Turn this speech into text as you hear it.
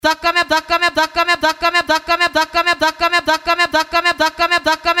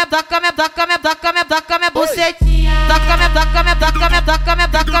Bucetinha,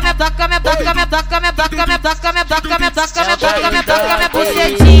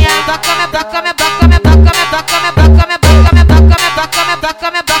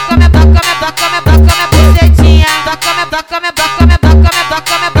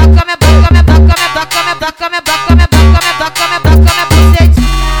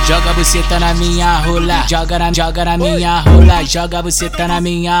 joga buceta na minha rola, joga na minha rola, joga buceta na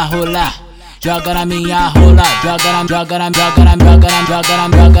minha rola, joga na minha rola, joga na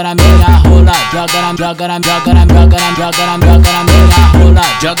minha rola, joga na minha rola,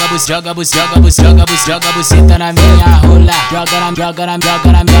 joga buceta na minha rola,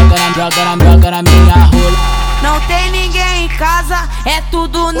 joga na minha rola. não tem ninguém em casa, é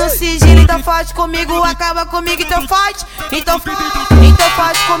tudo no sigilo. Então faz comigo, acaba comigo, então faz. Então faz,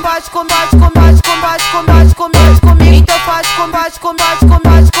 combate comigo. Então faz, combate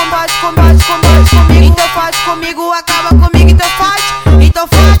comigo. Então faz comigo, acaba comigo, então faz. Então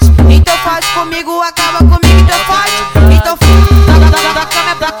faz comigo, acaba comigo, então faz. Então faz,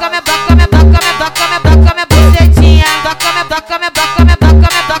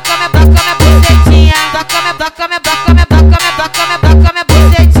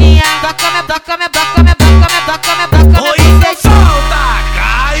 bucetinha, solta,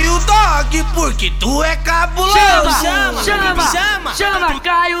 Caaio Doog, porque tu é cabuloso. Chama,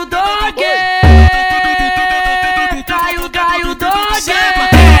 Caaio Doog. Caaio Doog.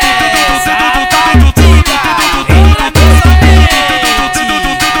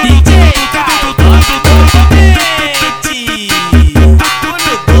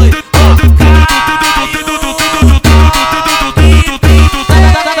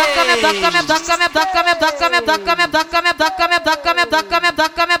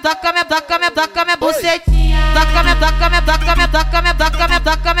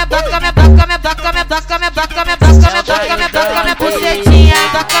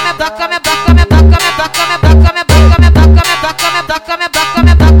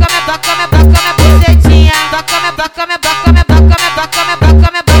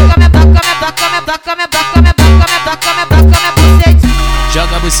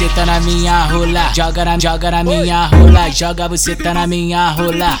 Joga buceta na minha rola, joga na minha rola, joga buceta na minha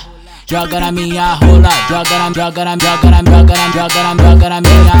rola, joga na minha rola, joga na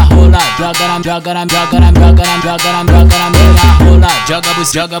minha rola, joga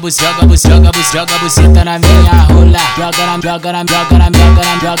buceta na minha rola,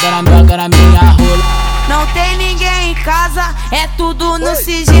 joga na minha rola. não tem ninguém em casa, é tudo no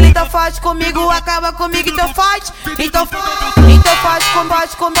sigilo. Então faz comigo, acaba comigo, então faz. Então faz,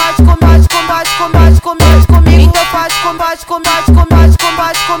 combate comigo. Então faz,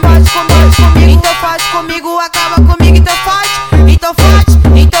 combate comigo. Então faz comigo, acaba comigo, então faz.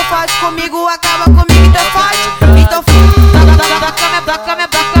 Então faz comigo, acaba comigo, então faz. Então faz,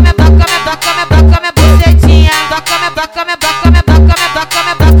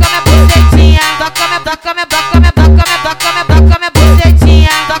 bucetinha,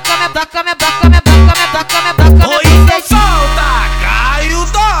 Solta, Caaio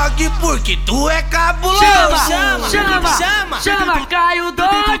Doog, porque tu é cabuloso. Chama, Caaio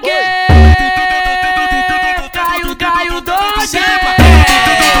Doog.